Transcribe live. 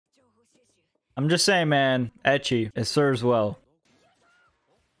I'm just saying, man. Ecchi. It serves well.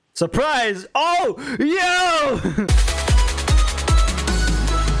 Surprise! Oh! Yo!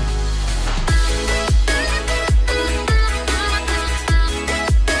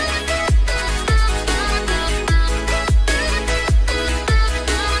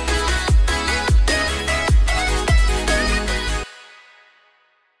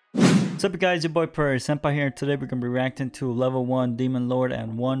 What's up guys, your boy Prairie Senpai here, and today we're going to be reacting to Level 1 Demon Lord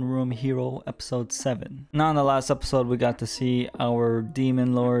and One Room Hero Episode 7. Now in the last episode we got to see our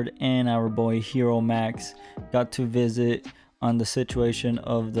Demon Lord and our boy Hero Max got to visit on the situation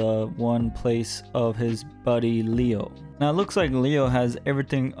of the one place of his buddy Leo. Now it looks like Leo has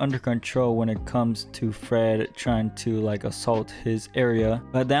everything under control when it comes to Fred trying to like assault his area,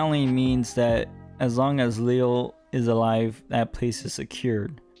 but that only means that as long as Leo is alive, that place is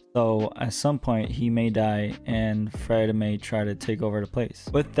secured. So at some point he may die and Fred may try to take over the place.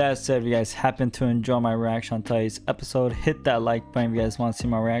 With that said, if you guys happen to enjoy my reaction on today's episode, hit that like button if you guys want to see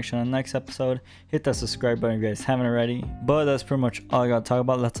my reaction on the next episode. Hit that subscribe button if you guys haven't already. But that's pretty much all I gotta talk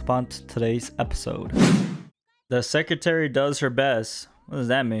about. Let's hop on to today's episode. The secretary does her best. What does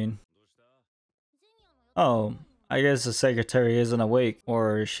that mean? Oh, I guess the secretary isn't awake,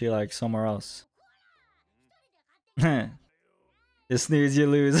 or is she like somewhere else? You snooze, you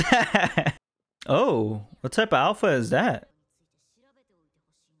lose. Oh, what type of alpha is that?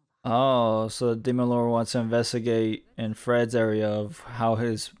 Oh, so the Demon Lord wants to investigate in Fred's area of how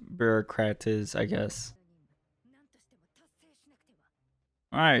his bureaucrat is, I guess.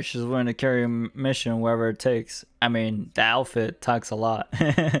 Alright, she's willing to carry a mission wherever it takes. I mean, the outfit talks a lot.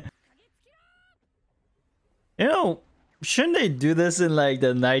 You know, shouldn't they do this in like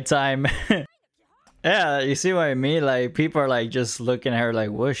the nighttime? Yeah, you see what I mean? Like, people are like just looking at her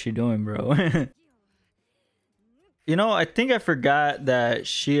like, what's she doing, bro? You know, I think I forgot that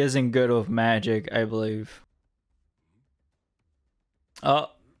she isn't good with magic, I believe.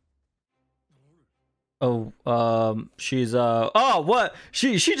 She's oh, what?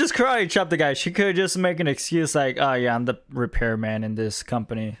 She just karate chopped the guy. She could just make an excuse like, oh yeah, I'm the repairman in this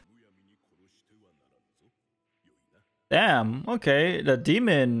company. Damn, okay. The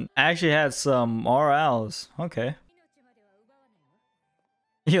demon actually had some morals. Okay.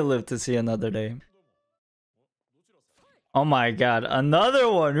 You'll live to see another day. Oh my god,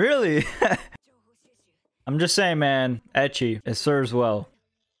 another one, really? I'm just saying, man. Ecchi, it serves well.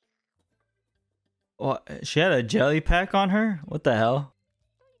 What? She had a jelly pack on her? What the hell?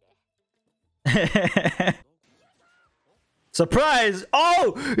 Surprise!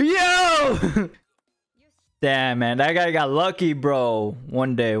 Oh! Yo! Damn, man, that guy got lucky, bro.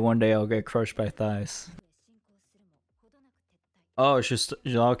 One day I'll get crushed by thighs. Oh, she's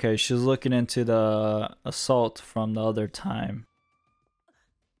okay. She's looking into the assault from the other time.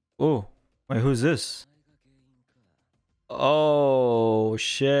 Oh, wait, who's this? Oh,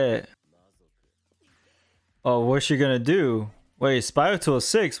 shit. Oh, what's she gonna do? Wait, Spiral Tool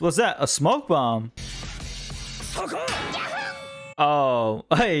 6? What's that? A smoke bomb? Oh,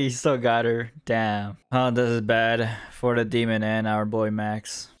 hey, he still got her. Damn. Oh, this is bad for the demon and our boy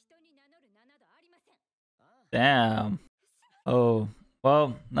Max. Damn. Oh,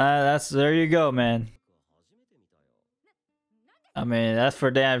 well, there you go, man. I mean, that's for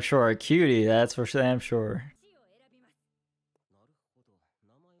damn sure a cutie. That's for damn sure.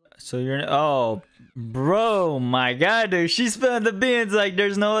 So you're, oh, bro, my god, dude, she's spilling the beans like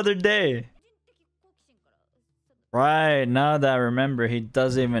there's no other day. Right, now that I remember, he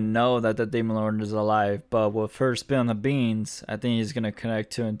doesn't even know that the Demon Lord is alive, but with her spilling the beans, I think he's gonna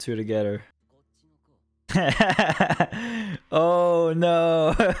connect 2 and 2 together. Oh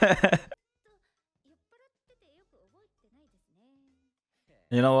no.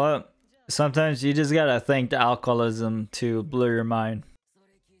 You know what? Sometimes you just gotta thank the alcoholism to blow your mind.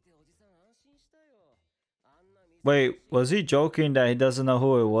 Wait, was he joking that he doesn't know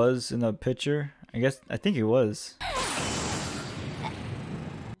who it was in the picture? I think he was.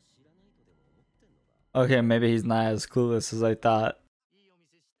 Okay, maybe he's not as clueless as I thought.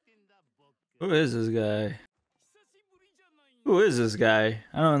 Who is this guy? Who is this guy?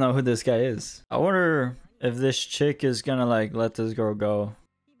 I don't know who this guy is. I wonder if this chick is gonna like let this girl go.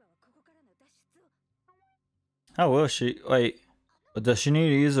 How will she? Wait, does she need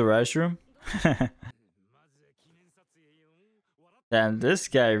to use the restroom? Damn, this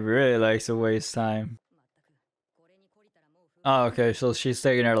guy really likes to waste time. Oh, okay, so she's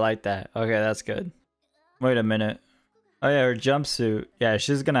taking her like that. Okay, that's good. Wait a minute. Oh yeah, her jumpsuit. Yeah,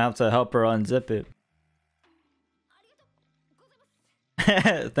 she's gonna have to help her unzip it.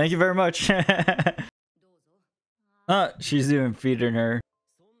 Thank you very much. She's even feeding her.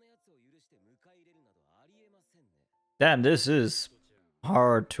 Damn, this is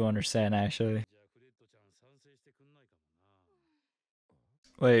hard to understand actually.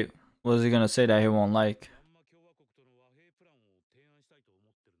 Wait, what is he gonna say that he won't like?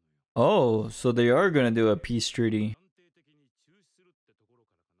 Oh, so they are gonna do a peace treaty.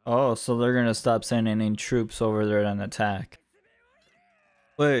 Oh, so they're gonna stop sending any troops over there and attack.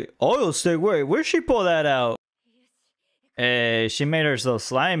 Wait, oil stick, wait, where'd she pull that out? Hey, she made her so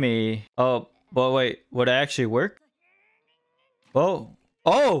slimy. Oh, but wait, would it actually work? Oh,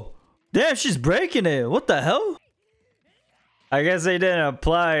 oh, damn, she's breaking it. What the hell? I guess they didn't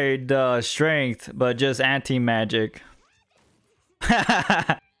apply the strength, but just anti-magic.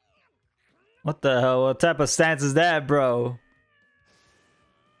 What the hell? What type of stance is that, bro?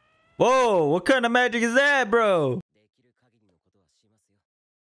 Whoa, what kind of magic is that, bro?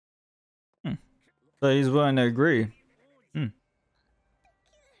 So he's willing to agree.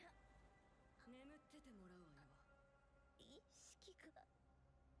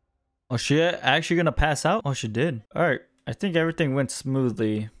 Oh, she actually gonna pass out? Oh, she did. All right. I think everything went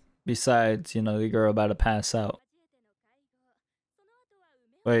smoothly. Besides, you know, the girl about to pass out.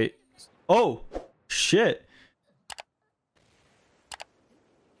 Wait. Oh, shit.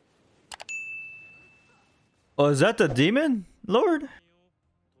 Oh, is that the demon lord?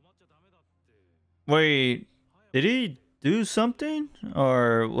 Wait, did he do something?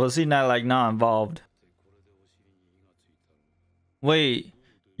 Or was he not involved? Wait.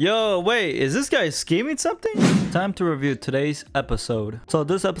 Yo, wait, is this guy scheming something? Time to review today's episode. So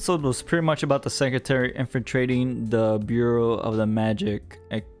this episode was pretty much about the secretary infiltrating the Bureau of the Magic,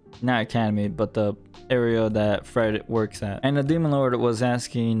 not Academy, but the area that Fred works at. And the Demon Lord was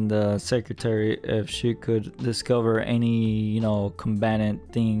asking the secretary if she could discover any, you know,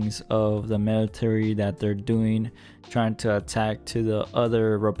 combatant things of the military that they're doing, trying to attack to the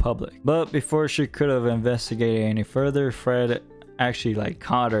other republic. But before she could have investigated any further, Fred actually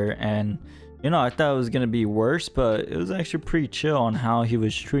caught her, and you know, I thought it was gonna be worse, but it was actually pretty chill on how he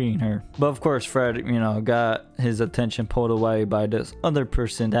was treating her. But of course Fred, you know, got his attention pulled away by this other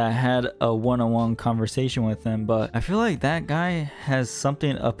person that had a one-on-one conversation with him. But I feel like that guy has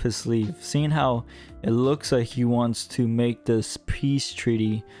something up his sleeve, seeing how it looks like he wants to make this peace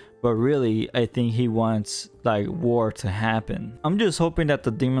treaty, but really I think he wants war to happen. I'm just hoping that the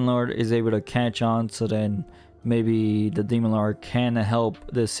Demon Lord is able to catch on, so then maybe the Demon Lord can help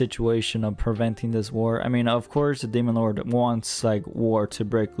this situation of preventing this war. I mean, of course the Demon Lord wants war to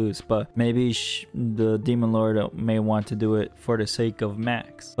break loose, but maybe the Demon Lord may want to do it for the sake of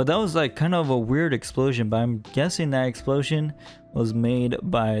Max. But that was kind of a weird explosion, but I'm guessing that explosion was made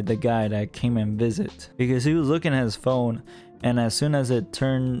by the guy that came and visit, because he was looking at his phone, and as soon as it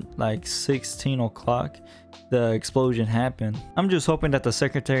turned 16 o'clock, the explosion happened. I'm just hoping that the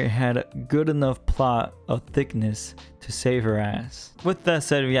secretary had a good enough plot of thickness to save her ass. With that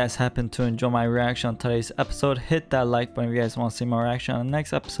said, if you guys happen to enjoy my reaction on today's episode, hit that like button if you guys want to see more reaction on the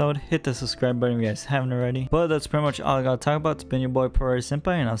next episode. Hit the subscribe button if you guys haven't already. But that's pretty much all I gotta talk about. It's been your boy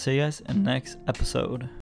Senpai, and I'll see you guys in the next episode.